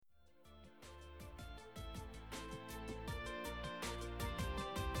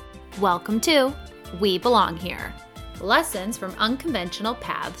Welcome to We Belong Here, lessons from unconventional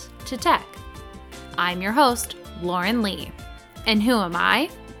paths to tech. I'm your host, Lauren Lee. And who am I?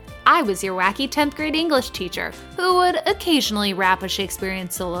 I was your wacky 10th grade English teacher who would occasionally rap a Shakespearean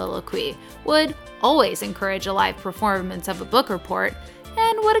soliloquy, would always encourage a live performance of a book report,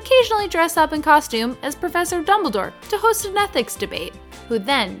 and would occasionally dress up in costume as Professor Dumbledore to host an ethics debate, who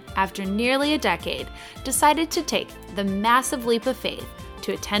then, after nearly a decade, decided to take the massive leap of faith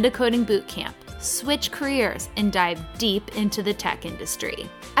to attend a coding boot camp, switch careers, and dive deep into the tech industry.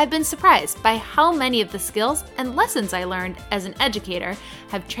 I've been surprised by how many of the skills and lessons I learned as an educator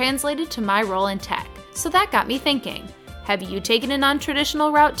have translated to my role in tech. So that got me thinking, have you taken a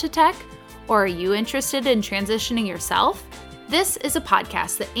non-traditional route to tech? Or are you interested in transitioning yourself? This is a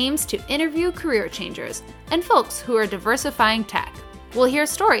podcast that aims to interview career changers and folks who are diversifying tech. We'll hear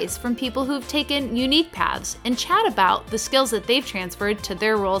stories from people who've taken unique paths and chat about the skills that they've transferred to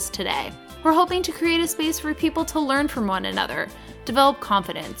their roles today. We're hoping to create a space for people to learn from one another, develop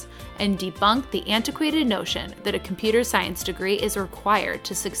confidence, and debunk the antiquated notion that a computer science degree is required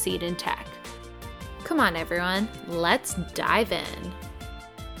to succeed in tech. Come on, everyone, let's dive in.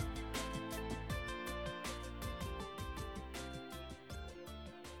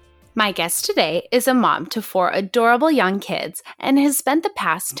 My guest today is a mom to 4 adorable young kids and has spent the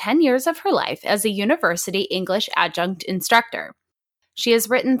past 10 years of her life as a university English adjunct instructor. She has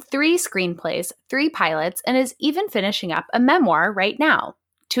written 3 screenplays, 3 pilots, and is even finishing up a memoir right now.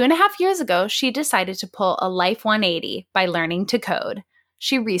 2.5 years ago, she decided to pull a life 180 by learning to code.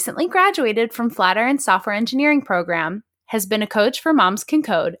 She recently graduated from Flatiron Software Engineering Program, has been a coach for Moms Can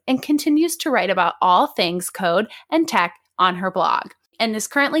Code, and continues to write about all things code and tech on her blog, and is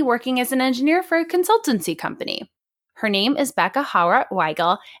currently working as an engineer for a consultancy company. Her name is Becca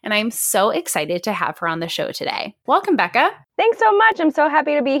Haurat-Weigel, and I'm so excited to have her on the show today. Welcome, Becca. Thanks so much. I'm so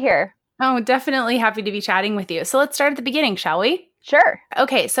happy to be here. Oh, definitely happy to be chatting with you. So let's start at the beginning, shall we? Sure.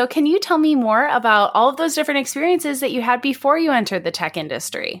 Okay, so can you tell me more about all of those different experiences that you had before you entered the tech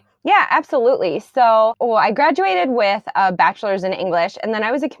industry? Yeah, absolutely. So I graduated with a bachelor's in English, and then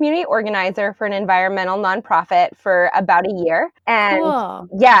I was a community organizer for an environmental nonprofit for about a year. And Cool.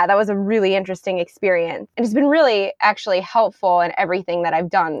 yeah, that was a really interesting experience. And it's been really actually helpful in everything that I've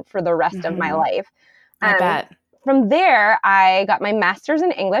done for the rest of my life. I bet. From there, I got my master's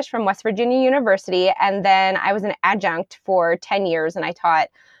in English from West Virginia University, and then I was an adjunct for 10 years, and I taught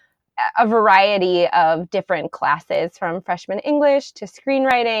a variety of different classes from freshman English to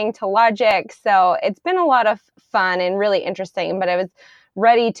screenwriting to logic. So it's been a lot of fun and really interesting, but I was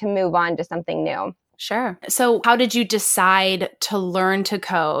ready to move on to something new. Sure. So how did you decide to learn to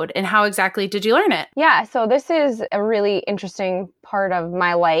code, and how exactly did you learn it? Yeah, so this is a really interesting part of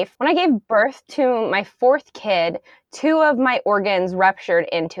my life. When I gave birth to my 4th kid, 2 of my organs ruptured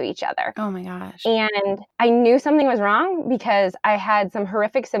into each other. Oh my gosh. And I knew something was wrong because I had some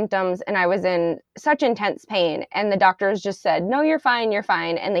horrific symptoms and I was in such intense pain. And the doctors just said, no, you're fine.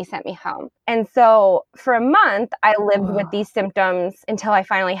 And they sent me home. And so for a month, I lived with these symptoms until I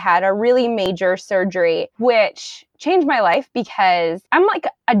finally had a really major surgery, which changed my life because I'm like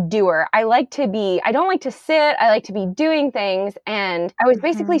a doer. I don't like to sit. I like to be doing things. And I was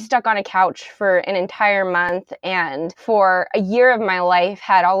basically stuck on a couch for an entire month, and for a year of my life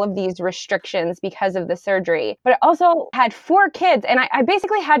had all of these restrictions because of the surgery. But I also had 4 kids, and I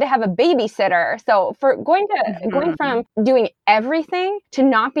basically had to have a babysitter. So for going from doing everything to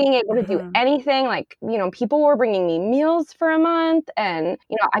not being able to do anything, like, people were bringing me meals for a month, and,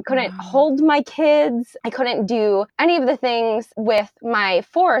 I couldn't hold my kids. I couldn't do any of the things with my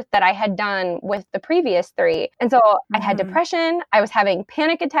 4th that I had done with the previous 3. And so I had depression, I was having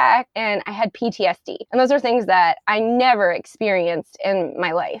panic attack, and I had PTSD. And those are things that I never experienced in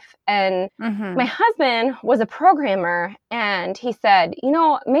my life. And my husband was a programmer, and he said,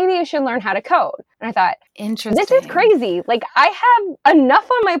 maybe you should learn how to code. And I thought, interesting. This is crazy. Like, I have enough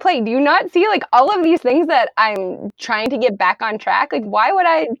on my plate. Do you not see all of these things that I'm trying to get back on track? Like, why would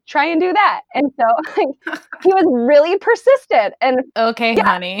I try and do that? And so he was really persistent. And okay,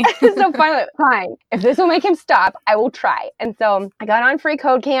 honey. So finally, fine. If this will make him stop, I will try. And so I got on Free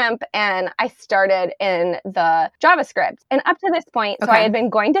Code Camp and I started in the JavaScript. And up to this point, so I had been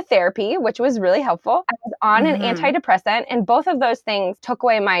going to therapy, which was really helpful. I was on an antidepressant, and both of those things took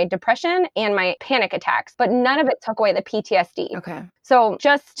away my depression and my panic attacks, but none of it took away the PTSD. Okay. So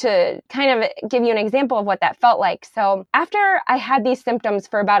just to kind of give you an example of what that felt like. So after I had these symptoms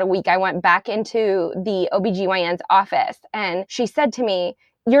for about a week, I went back into the OBGYN's office, and she said to me,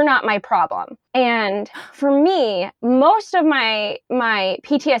 you're not my problem. And for me, most of my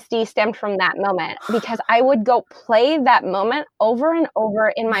PTSD stemmed from that moment because I would go play that moment over and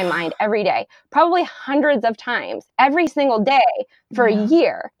over in my mind every day, probably hundreds of times, every single day for a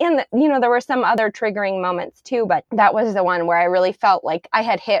year. And, there were some other triggering moments too, but that was the one where I really felt like I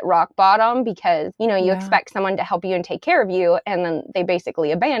had hit rock bottom because, you expect someone to help you and take care of you, and then they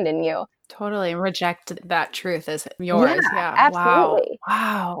basically abandon you. Totally. Reject that truth as yours. Yeah. Absolutely.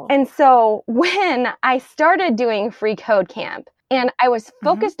 Wow. And so when I started doing Free Code Camp and I was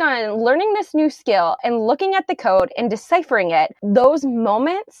focused on learning this new skill and looking at the code and deciphering it, those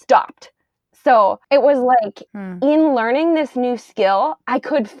moments stopped. So it was like in learning this new skill, I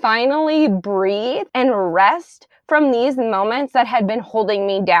could finally breathe and rest from these moments that had been holding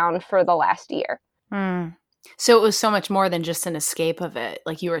me down for the last year. So it was so much more than just an escape of it.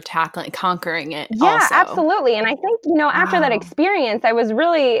 Like you were conquering it. Yeah, also. Absolutely. And I think, after that experience, it was a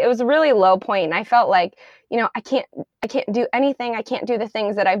really low point. And I felt like, I can't do anything. I can't do the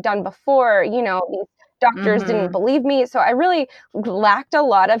things that I've done before. These doctors didn't believe me. So I really lacked a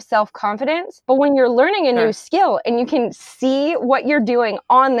lot of self-confidence. But when you're learning a new skill and you can see what you're doing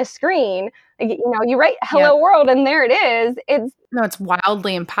on the screen, you write hello world and there it is. It's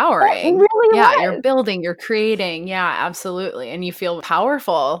wildly empowering. It really was. You're building, you're creating. Yeah, absolutely. And you feel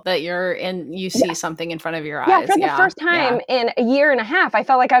powerful that you see something in front of your eyes. Yeah, for the first time in a year and a half, I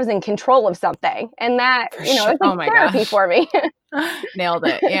felt like I was in control of something. And that, it's like therapy for me. Nailed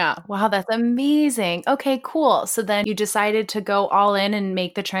it. Yeah. Wow, that's amazing. Okay, cool. So then you decided to go all in and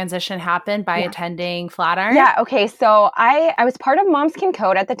make the transition happen by attending Flatiron? Yeah. Okay. So I was part of Moms Can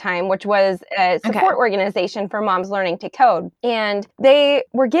Code at the time, which was a support organization for moms learning to code. And they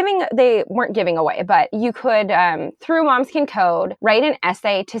weren't giving away, but you could, through Moms Can Code, write an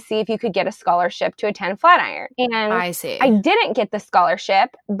essay to see if you could get a scholarship to attend Flatiron. And I see. I didn't get the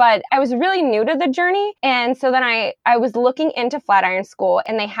scholarship, but I was really new to the journey. And so then I was looking into Flatiron School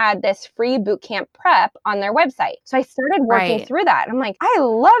and they had this free bootcamp prep on their website. So I started working through that. I'm like, I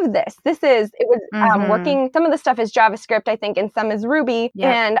love this. It was working. Some of the stuff is JavaScript, I think, and some is Ruby.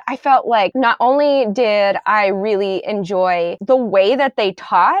 Yep. And I felt like not only did I really enjoy the way that they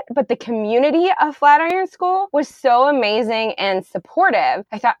taught, but the community of Flatiron School was so amazing and supportive.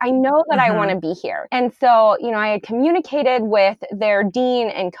 I thought, I know that I want to be here. And so, I had communicated with their dean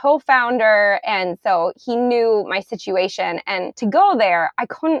and co-founder. And so he knew my situation. And to go there, I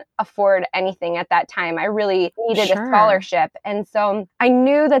couldn't afford anything at that time. I really needed a scholarship. And so I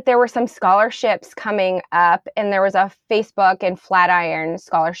knew that there were some scholarships coming up, and there was a Facebook and Flatiron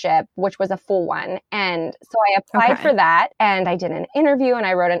scholarship, which was a full one. And so I applied for that, and I did an interview and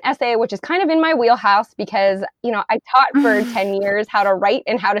I wrote an essay, which is kind of in my wheelhouse because, I taught for 10 years how to write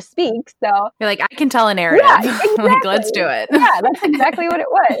and how to speak. So you're like, I can tell a narrative. Yeah, exactly. Like, let's do it. Yeah, that's exactly what it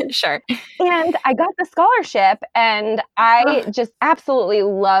was. Sure. And I got the scholarship, and I just absolutely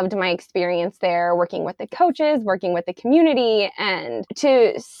loved my experience there, working with the coaches, working with the community, and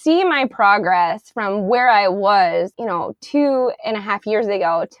to see my progress from where I was, 2.5 years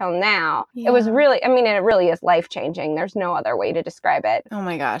ago till now. It was really, it really is life-changing. There's no other way to describe it. Oh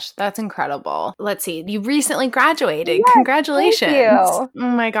my gosh, that's incredible. Let's see. You recently graduated. Yes, congratulations. Thank you. Oh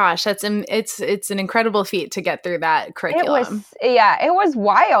my gosh, it's an incredible feat to get through that curriculum. It was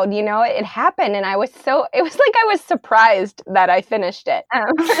wild. It happened, and it was like I was surprised that I finished it.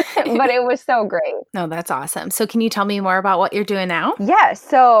 But it was so great. No, that's awesome. So can you tell me more about what you're doing now? Yeah.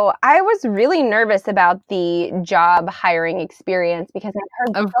 So I was really nervous about the job hiring experience because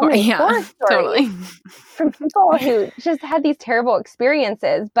I've heard so many horror stories from people who just had these terrible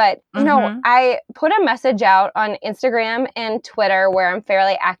experiences. But, I put a message out on Instagram and Twitter where I'm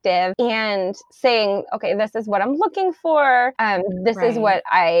fairly active and saying, okay, this is what I'm looking for. This is what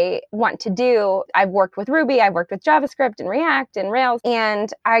I want to do. I've worked with Ruby. I've worked with JavaScript and React and Rails.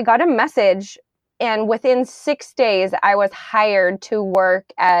 And I got a message, and within 6 days, I was hired to work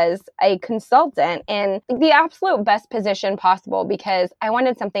as a consultant in the absolute best position possible because I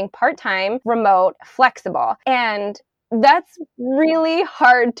wanted something part-time, remote, flexible. And that's really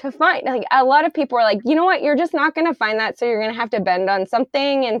hard to find. Like, a lot of people are like, you know what, you're just not going to find that. So you're going to have to bend on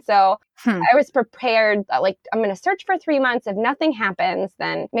something. And so I was prepared, like, I'm going to search for 3 months. If nothing happens,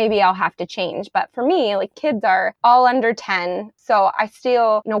 then maybe I'll have to change. But for me, like, kids are all under 10. So I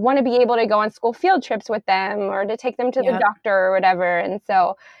still, want to be able to go on school field trips with them or to take them to the doctor or whatever. And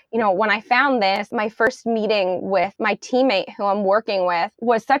so, when I found this, my first meeting with my teammate who I'm working with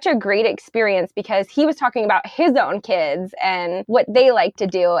was such a great experience because he was talking about his own kids and what they like to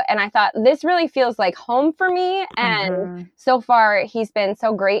do. And I thought, this really feels like home for me. And so far, he's been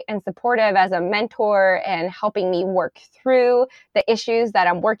so great and supportive supportive as a mentor and helping me work through the issues that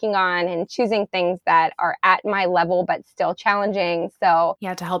I'm working on and choosing things that are at my level but still challenging. So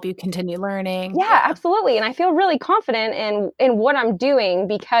yeah, to help you continue learning. Yeah, absolutely. And I feel really confident in what I'm doing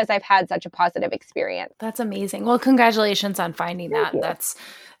because I've had such a positive experience. That's amazing. Well, congratulations on finding that.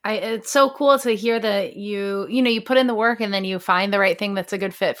 It's so cool to hear that you put in the work and then you find the right thing that's a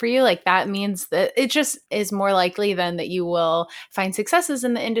good fit for you. Like that means that it just is more likely then that you will find successes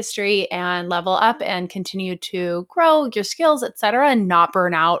in the industry and level up and continue to grow your skills, et cetera, and not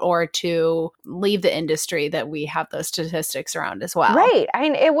burn out or to leave the industry that we have those statistics around as well. Right. I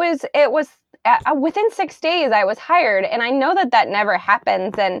mean, it was within 6 days I was hired, and I know that never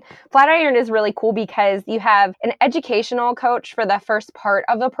happens. And Flatiron is really cool because you have an educational coach for the first part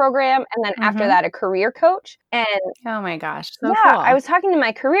of the program, and then after that, a career coach. And oh my gosh, so cool. I was talking to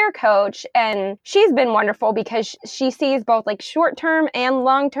my career coach, and she's been wonderful because she sees both like short-term and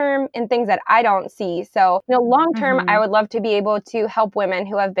long-term in things that I don't see. So, long-term, I would love to be able to help women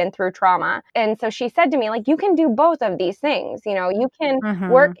who have been through trauma. And so she said to me, like, you can do both of these things. You can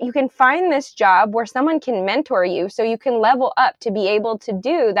work, you can find this job where someone can mentor you so you can level up to be able to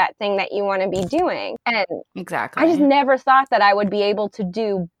do that thing that you want to be doing. And exactly. I just never thought that I would be able to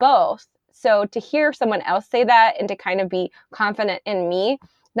do both. So to hear someone else say that and to kind of be confident in me,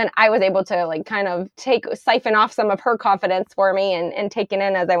 then I was able to like kind of siphon off some of her confidence for me and take it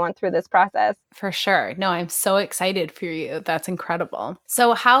in as I went through this process. For sure. No, I'm so excited for you. That's incredible.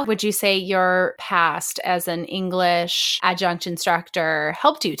 So how would you say your past as an English adjunct instructor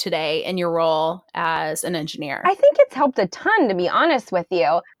helped you today in your role as an engineer? I think it's helped a ton, to be honest with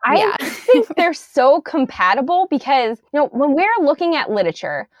you. I think they're so compatible because, when we're looking at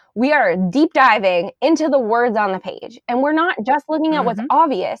literature, we are deep diving into the words on the page. And we're not just looking at what's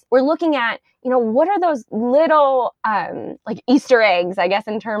obvious. We're looking at, what are those little like Easter eggs, I guess,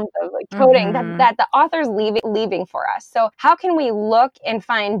 in terms of like coding that the author's leaving for us. So how can we look and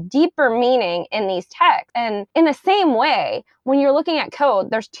find deeper meaning in these texts? And in the same way, when you're looking at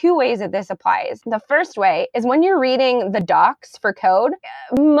code, there's 2 ways that this applies. The first way is when you're reading the docs for code,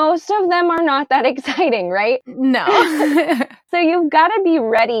 most of them are not that exciting, right? No. So you've got to be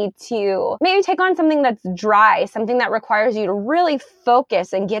ready to maybe take on something that's dry, something that requires you to really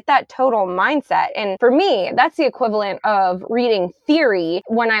focus and get that total mindset. And for me, that's the equivalent of reading theory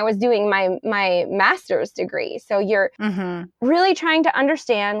when I was doing my master's degree. So you're really trying to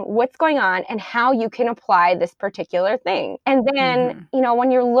understand what's going on and how you can apply this particular thing. And then,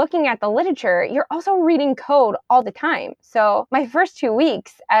 when you're looking at the literature, you're also reading code all the time. So my first 2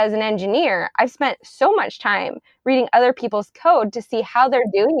 weeks as an engineer, I've spent so much time reading other people's code to see how they're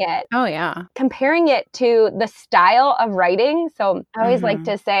doing it. Oh, yeah. Comparing it to the style of writing. So I always like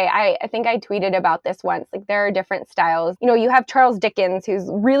to say, I think I tweeted about this once, like there are different styles. You have Charles Dickens, who's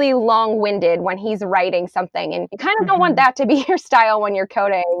really long-winded when he's writing something, and you kind of don't want that to be your style when you're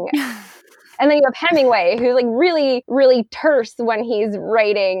coding. And then you have Hemingway, who's like really, really terse when he's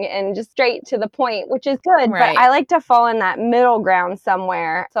writing and just straight to the point, which is good. Right. But I like to fall in that middle ground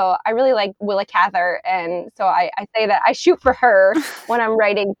somewhere. So I really like Willa Cather. And so I say that I shoot for her when I'm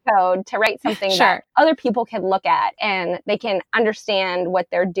writing code to write something that other people can look at and they can understand what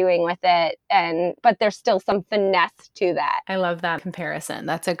they're doing with it. But there's still some finesse to that. I love that comparison.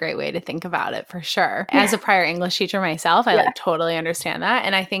 That's a great way to think about it for sure. As a prior English teacher myself, I like totally understand that.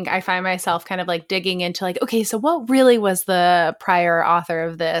 And I think I find myself kind of like digging into like, okay, so what really was the prior author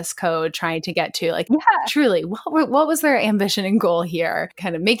of this code trying to get to? Like, truly, what was their ambition and goal here?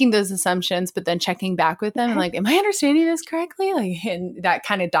 Kind of making those assumptions, but then checking back with them and like, am I understanding this correctly? Like, and that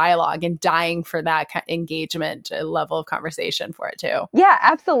kind of dialogue and dying for that engagement level of conversation for it too. Yeah,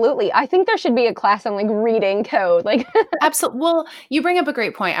 absolutely. I think there should be a class on like reading code. Like, absolutely. Well, you bring up a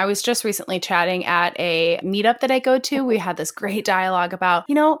great point. I was just recently chatting at a meetup that I go to. We had this great dialogue about,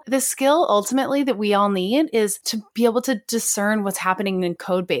 the skill ultimately that we all need is to be able to discern what's happening in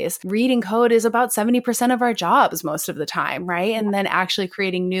code base. Reading code is about 70% of our jobs most of the time, right? And then actually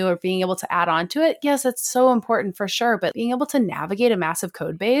creating new or being able to add on to it. Yes, it's so important for sure, but being able to navigate a massive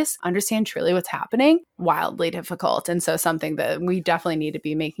code base, understand truly what's happening, wildly difficult. And so something that we definitely need to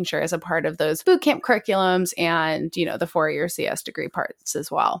be making sure is a part of those bootcamp curriculums and, the 4-year CS degree parts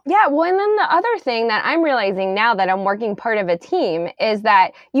as well. Yeah. Well, and then the other thing that I'm realizing now that I'm working part of a team is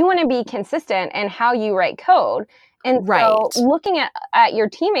that you want to be consistent in how you write code. And so looking at your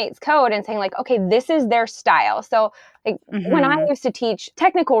teammates' code and saying like, okay, this is their style. So like when I used to teach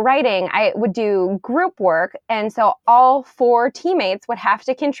technical writing, I would do group work. And so all 4 teammates would have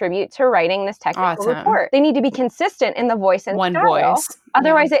to contribute to writing this technical report. They need to be consistent in the voice and one style. Voice.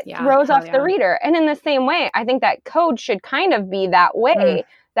 Otherwise it throws off the reader. And in the same way, I think that code should kind of be that way.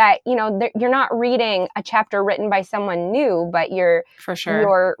 that, you're not reading a chapter written by someone new, but you're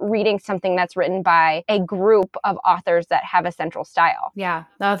reading something that's written by a group of authors that have a central style. Yeah.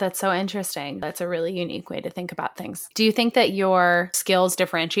 Oh, that's so interesting. That's a really unique way to think about things. Do you think that your skills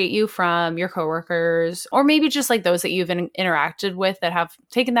differentiate you from your coworkers, or maybe just like those that you've interacted with that have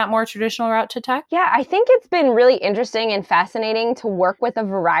taken that more traditional route to tech? Yeah, I think it's been really interesting and fascinating to work with a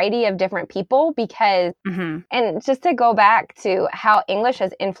variety of different people because, and just to go back to how English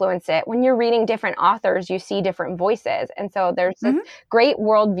has influenced it, when you're reading different authors, you see different voices. And so there's this great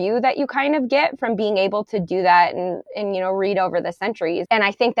worldview that you kind of get from being able to do that and read over the centuries. And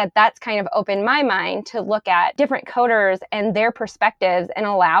I think that that's kind of opened my mind to look at different coders and their perspectives and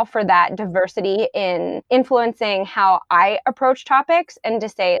allow for that diversity in influencing how I approach topics, and to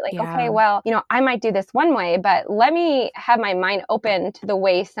say like, okay, well, I might do this one way, but let me have my mind open to the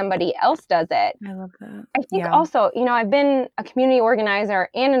way somebody else does it. I love that. I think also, I've been a community organizer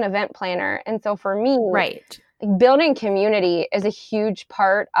and an event planner. And so for me, building community is a huge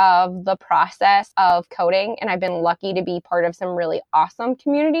part of the process of coding. And I've been lucky to be part of some really awesome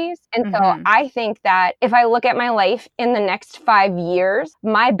communities. And so I think that if I look at my life in the next 5 years,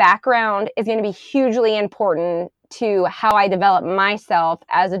 my background is going to be hugely important to how I develop myself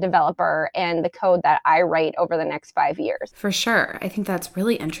as a developer and the code that I write over the next 5 years. For sure. I think that's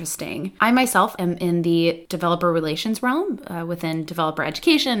really interesting. I myself am in the developer relations realm within developer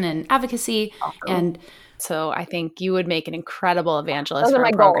education and advocacy. Awesome. And so I think you would make an incredible evangelist for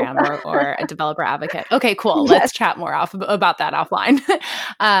a program or a developer advocate. Okay, cool. Let's chat more about that offline.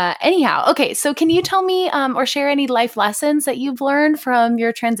 Anyhow, okay. So can you tell me or share any life lessons that you've learned from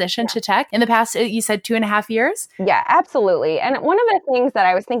your transition to tech in the past, you said 2.5 years? Yeah, absolutely. And one of the things that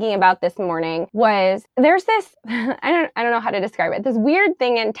I was thinking about this morning was there's this, I don't know how to describe it, this weird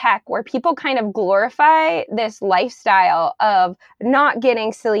thing in tech where people kind of glorify this lifestyle of not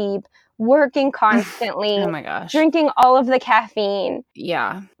getting sleep, working constantly, oh my gosh, drinking all of the caffeine.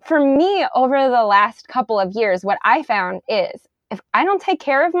 Yeah. For me, over the last couple of years, what I found is if I don't take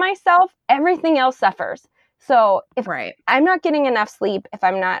care of myself, everything else suffers. So if I'm not getting enough sleep, if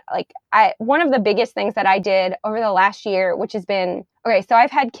I'm not one of the biggest things that I did over the last year, which has been, so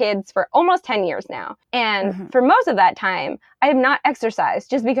I've had kids for almost 10 years now. And for most of that time, I have not exercised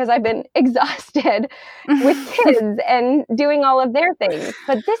just because I've been exhausted with kids and doing all of their things.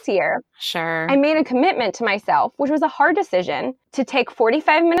 But this year, I made a commitment to myself, which was a hard decision, to take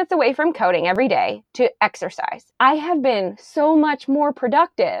 45 minutes away from coding every day to exercise. I have been so much more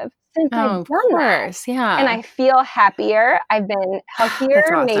productive since I've done that. Yeah. And I feel happier. I've been healthier,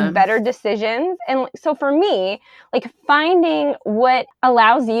 made better decisions. And so for me, finding what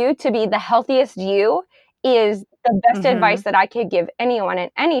allows you to be the healthiest you is the best advice that I could give anyone in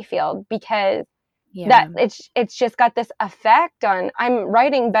any field, because that it's just got this effect on, I'm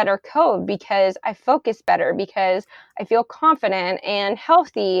writing better code because I focus better, because I feel confident and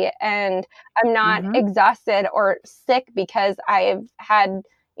healthy, and I'm not exhausted or sick because I've had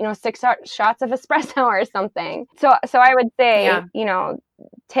 6 shots of espresso or something. So I would say,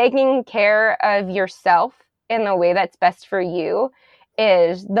 taking care of yourself in the way that's best for you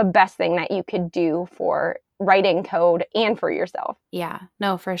is the best thing that you could do for writing code and for yourself. Yeah,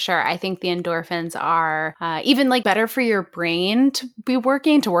 no, for sure. I think the endorphins are even better for your brain to be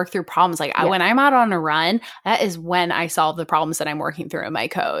working, to work through problems. When I'm out on a run, that is when I solve the problems that I'm working through in my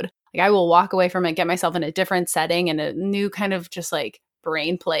code. I will walk away from it, get myself in a different setting and a new kind of just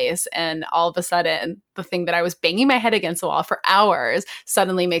brain place, and all of a sudden the thing that I was banging my head against the wall for hours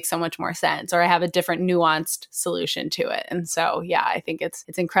suddenly makes so much more sense, or I have a different nuanced solution to it. And so I think it's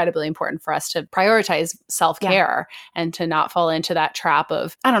incredibly important for us to prioritize self-care and to not fall into that trap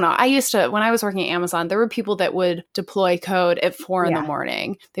of, I don't know, I used to, when I was working at Amazon, there were people that would deploy code at 4 in the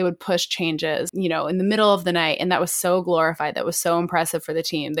morning. They would push changes in the middle of the night, and that was so glorified. That was so impressive for the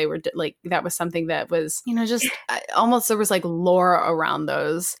team. They were that was something that was just almost, there was lore around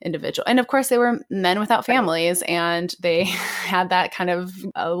those individuals. And of course they were men without families, and they had that kind of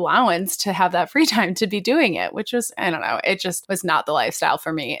allowance to have that free time to be doing it, which was, I don't know, it just was not the lifestyle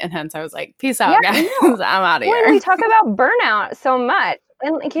for me. And hence I was like, peace out, guys. I'm out of here. We talk about burnout so much.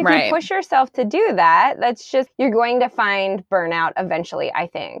 And if you push yourself to do that, that's just, you're going to find burnout eventually, I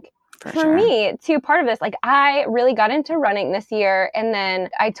think. For me, too, part of this, I really got into running this year, and then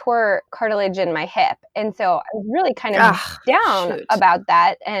I tore cartilage in my hip. And so I was really kind of down about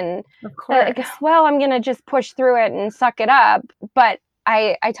that. And I'm going to just push through it and suck it up. But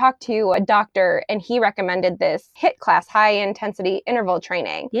I talked to a doctor and he recommended this HIIT class, high intensity interval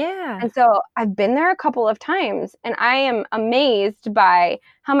training. Yeah. And so I've been there a couple of times and I am amazed by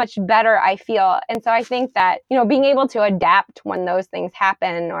how much better I feel. And so I think that, being able to adapt when those things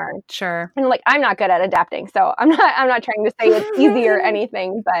happen Sure. And like, I'm not good at adapting. So I'm not trying to say it's easy or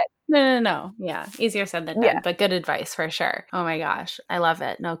anything, but No. Yeah. Easier said than done, but good advice for sure. Oh my gosh. I love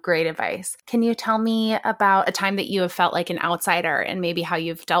it. No, great advice. Can you tell me about a time that you have felt like an outsider and maybe how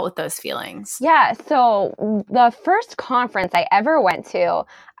you've dealt with those feelings? Yeah. So the first conference I ever went to,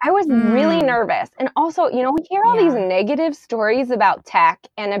 I was really nervous. And also, we hear all these negative stories about tech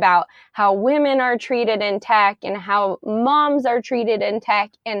and about how women are treated in tech and how moms are treated in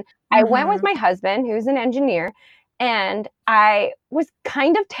tech. And I went with my husband, who's an engineer, and I was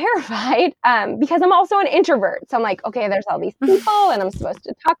kind of terrified because I'm also an introvert. So I'm like, okay, there's all these people and I'm supposed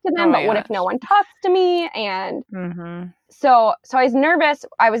to talk to them, but what if no one talks to me? And so I was nervous.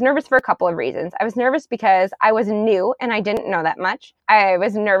 I was nervous for a couple of reasons. I was nervous because I was new and I didn't know that much. I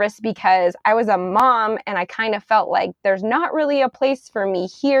was nervous because I was a mom and I kind of felt like there's not really a place for me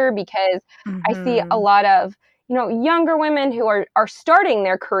here because I see a lot of younger women who are starting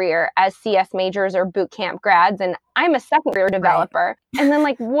their career as CS majors or boot camp grads, and I'm a second career developer. Right. And then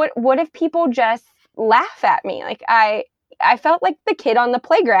like, what if people just laugh at me? Like I felt like the kid on the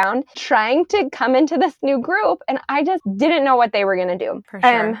playground trying to come into this new group, and I just didn't know what they were going to do. For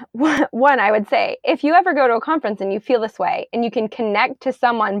sure. One, I would say, if you ever go to a conference and you feel this way, and you can connect to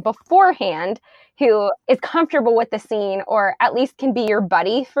someone beforehand who is comfortable with the scene or at least can be your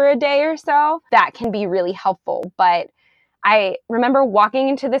buddy for a day or so, that can be really helpful. But I remember walking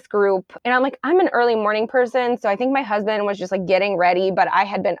into this group and I'm an early morning person. So I think my husband was just like getting ready, but I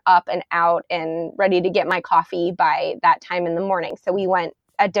had been up and out and ready to get my coffee by that time in the morning. So we went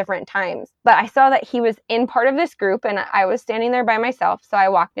at different times, but I saw that he was in part of this group and I was standing there by myself. So I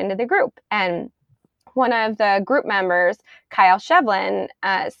walked into the group and one of the group members, Kyle Shevlin,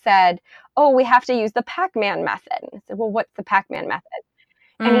 said, "Oh, we have to use the Pac-Man method." And I said, "Well, what's the Pac-Man method?"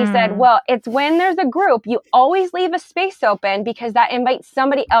 And he said, "Well, it's when there's a group, you always leave a space open because that invites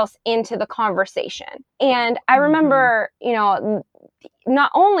somebody else into the conversation." And I remember,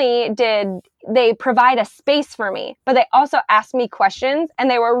 not only did they provide a space for me, but they also asked me questions and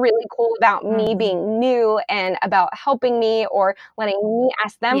they were really cool about me being new and about helping me or letting me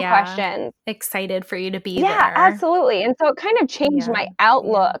ask them questions. Excited for you to be there. Yeah, absolutely. And so it kind of changed my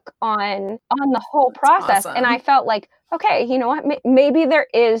outlook on the whole process. Awesome. And I felt like, okay, you know what? Maybe there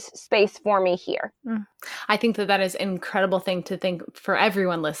is space for me here. I think that is an incredible thing to think for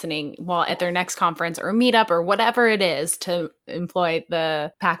everyone listening while at their next conference or meetup or whatever it is to employ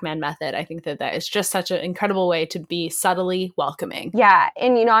the Pac-Man method. I think that is just such an incredible way to be subtly welcoming. Yeah.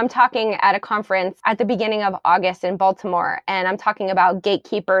 And, I'm talking at a conference at the beginning of August in Baltimore, and I'm talking about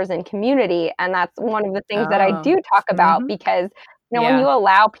gatekeepers and community. And that's one of the things that I do talk about because when you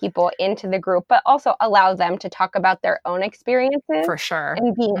allow people into the group, but also allow them to talk about their own experiences. For sure.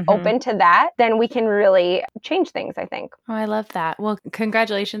 And being open to that, then we can really change things, I think. Oh, I love that. Well,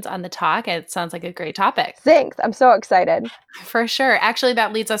 congratulations on the talk. It sounds like a great topic. Thanks. I'm so excited. For sure. Actually,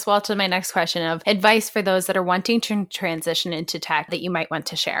 that leads us well to my next question of advice for those that are wanting to transition into tech that you might want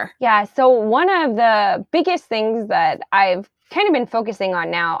to share. Yeah. So one of the biggest things that I've kind of been focusing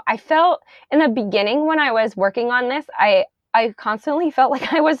on now, I felt in the beginning when I was working on this, I constantly felt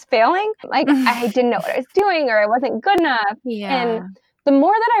like I was failing. Like I didn't know what I was doing or I wasn't good enough. Yeah. And the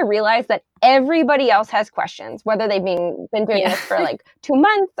more that I realized that everybody else has questions, whether they've been doing this for like 2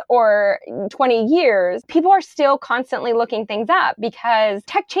 months or 20 years, people are still constantly looking things up because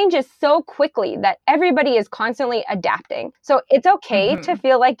tech changes so quickly that everybody is constantly adapting. So it's okay to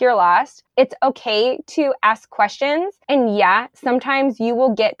feel like you're lost. It's okay to ask questions. And yeah, sometimes you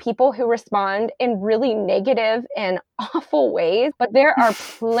will get people who respond in really negative and awful ways, but there are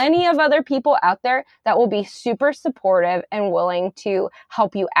plenty of other people out there that will be super supportive and willing to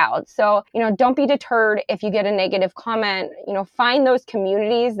help you out. So, don't be deterred if you get a negative comment, find those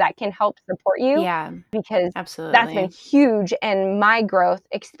communities that can help support you. Yeah, because absolutely. That's been huge in my growth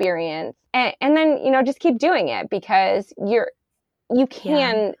experience. And then, just keep doing it because you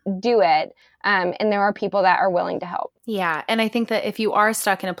can do it. And there are people that are willing to help. Yeah. And I think that if you are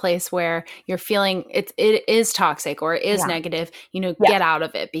stuck in a place where you're feeling it is toxic or it is negative, get out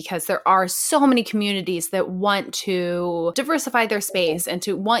of it because there are so many communities that want to diversify their space and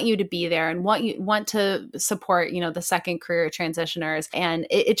to want you to be there and want to support, the second career transitioners. And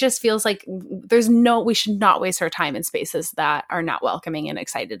it just feels like we should not waste our time in spaces that are not welcoming and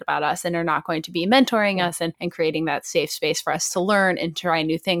excited about us and are not going to be mentoring us and creating that safe space for us to learn and try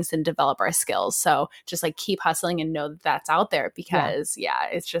new things and develop our skills. skills. So just like keep hustling and know that that's out there because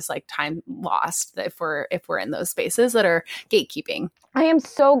it's just like time lost if we're in those spaces that are gatekeeping. I am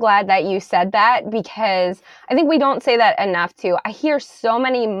so glad that you said that because I think we don't say that enough too. I hear so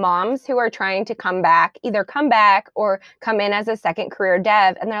many moms who are trying to either come back or come in as a second career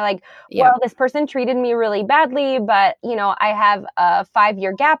dev. And they're like, well, this person treated me really badly, but I have a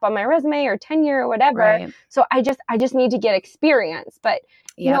 5-year gap on my resume or 10-year or whatever. Right. So I just need to get experience. But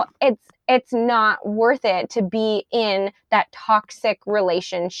it's not worth it to be in that toxic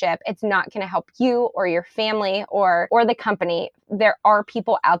relationship. It's not going to help you or your family or the company. There are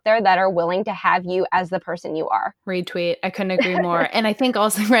people out there that are willing to have you as the person you are. Retweet. I couldn't agree more. And I think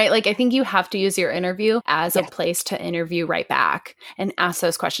also, right, like I think you have to use your interview as a place to interview right back and ask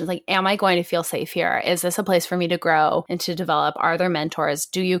those questions. Like, am I going to feel safe here? Is this a place for me to grow and to develop? Are there mentors?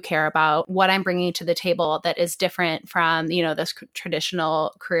 Do you care about what I'm bringing to the table that is different from, this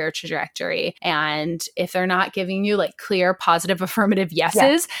traditional career trajectory? And if they're not giving you like clear, positive, affirmative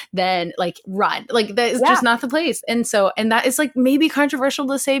yeses, then like run. Like that is just not the place. And that is like maybe controversial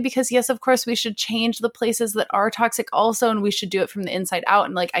to say because yes, of course we should change the places that are toxic also, and we should do it from the inside out.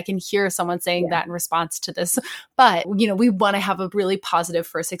 And like, I can hear someone saying that in response to this, but we want to have a really positive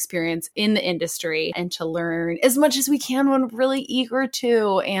first experience in the industry and to learn as much as we can when we're really eager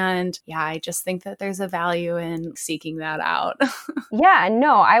to. And I just think that there's a value in seeking that out.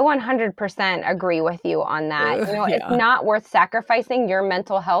 No, I 100% agree with you on that. It's not worth sacrificing your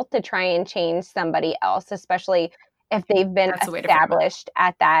mental health to try and change somebody else, especially if they've been established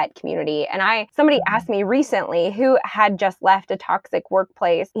at that community. And somebody asked me recently who had just left a toxic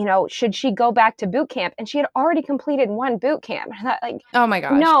workplace, should she go back to boot camp? And she had already completed one boot camp. And I thought, like, oh my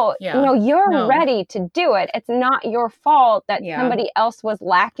gosh. No, you're ready to do it. It's not your fault that somebody else was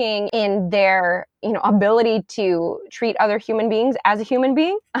lacking in their ability to treat other human beings as a human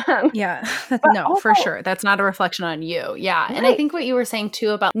being. For sure. That's not a reflection on you. Yeah. Right. And I think what you were saying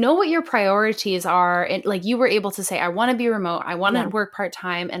too about know what your priorities are. And like you were able to say, I want to be remote. I want to work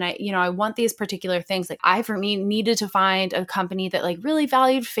part-time. And I want these particular things. Like for me, needed to find a company that like really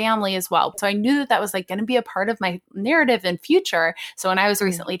valued family as well. So I knew that was like going to be a part of my narrative in future. So when I was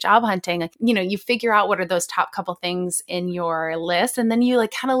recently job hunting, like, you figure out what are those top couple things in your list. And then you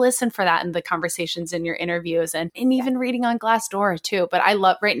like kind of listen for that in the conversation in your interviews and even reading on Glassdoor too. But I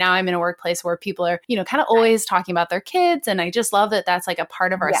love right now I'm in a workplace where people are, kind of always talking about their kids. And I just love that that's like a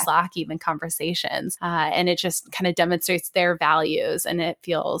part of our Slack, even conversations. And it just kind of demonstrates their values and it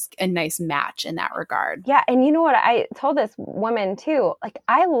feels a nice match in that regard. Yeah. And you know what? I told this woman too, like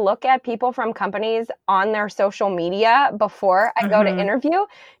I look at people from companies on their social media before I go to interview,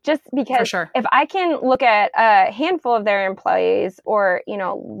 just because if I can look at a handful of their employees or,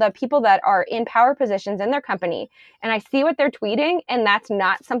 the people that are in power positions in their company and I see what they're tweeting and that's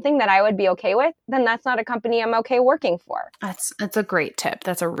not something that I would be okay with, then that's not a company I'm okay working for. That's a great tip.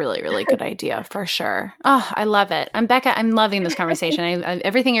 That's a really, really good idea for sure. Oh, I love it. Becca, I'm loving this conversation.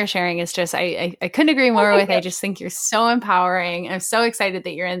 Everything you're sharing is just, I couldn't agree more with. I just think you're so empowering. I'm so excited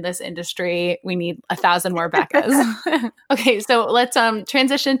that you're in this industry. We need 1,000 more Beccas. Okay. So let's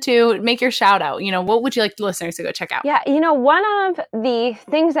transition to make your shout out. What would you like the listeners to go check out? Yeah. One of the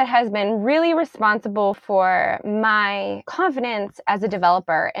things that has been really responsible for my confidence as a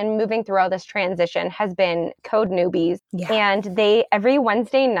developer and moving through all this transition has been Code Newbies. Yeah. And every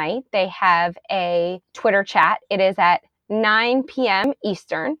Wednesday night, they have a Twitter chat. It is at 9 p.m.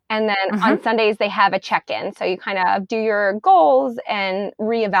 Eastern. And then on Sundays, they have a check-in. So you kind of do your goals and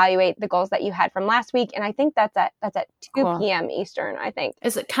reevaluate the goals that you had from last week. And I think that's at 2 p.m. Eastern, I think.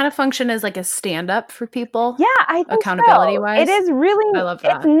 Is it kind of function as like a stand-up for people? Yeah, I think accountability-wise? It is really, I love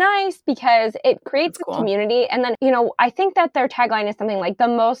that. It's nice because it creates a community. And then, I think that their tagline is something like the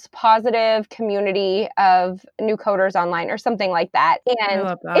most positive community of new coders online or something like that. And I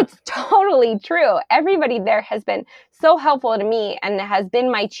love that. It's totally true. Everybody there has been so helpful to me and has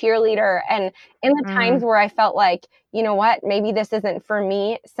been my cheerleader. And in the times where I felt like, you know what, maybe this isn't for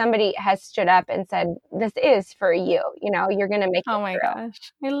me, somebody has stood up and said, this is for you. You're going to make it. Oh my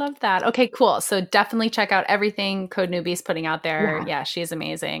gosh. I love that. Okay, cool. So definitely check out everything Code Newbies putting out there. Yeah, she's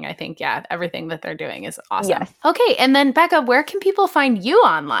amazing. I think, everything that they're doing is awesome. Yes. Okay. And then Becca, where can people find you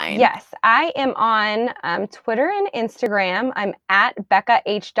online? Yes, I am on Twitter and Instagram. I'm at Becca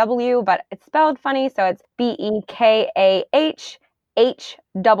HW, but it's spelled funny. So it's BEKAHHW,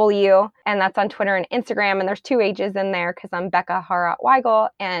 and that's on Twitter and Instagram. And there's 2 H's in there because I'm Becca Harat Weigel.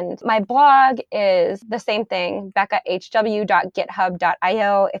 And my blog is the same thing,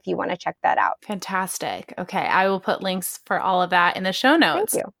 beccahw.github.io, if you want to check that out. Fantastic. Okay. I will put links for all of that in the show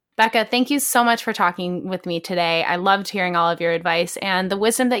notes. Thank you. Becca, thank you so much for talking with me today. I loved hearing all of your advice and the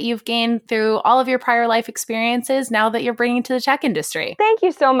wisdom that you've gained through all of your prior life experiences now that you're bringing to the tech industry. Thank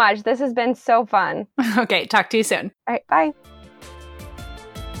you so much. This has been so fun. Okay, talk to you soon. All right, bye.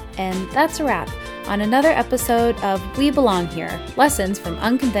 And that's a wrap on another episode of We Belong Here, Lessons from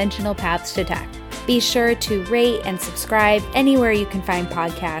Unconventional Paths to Tech. Be sure to rate and subscribe anywhere you can find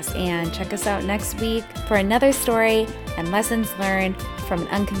podcasts, and check us out next week for another story and lessons learned from an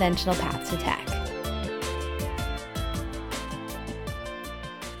unconventional path to tech.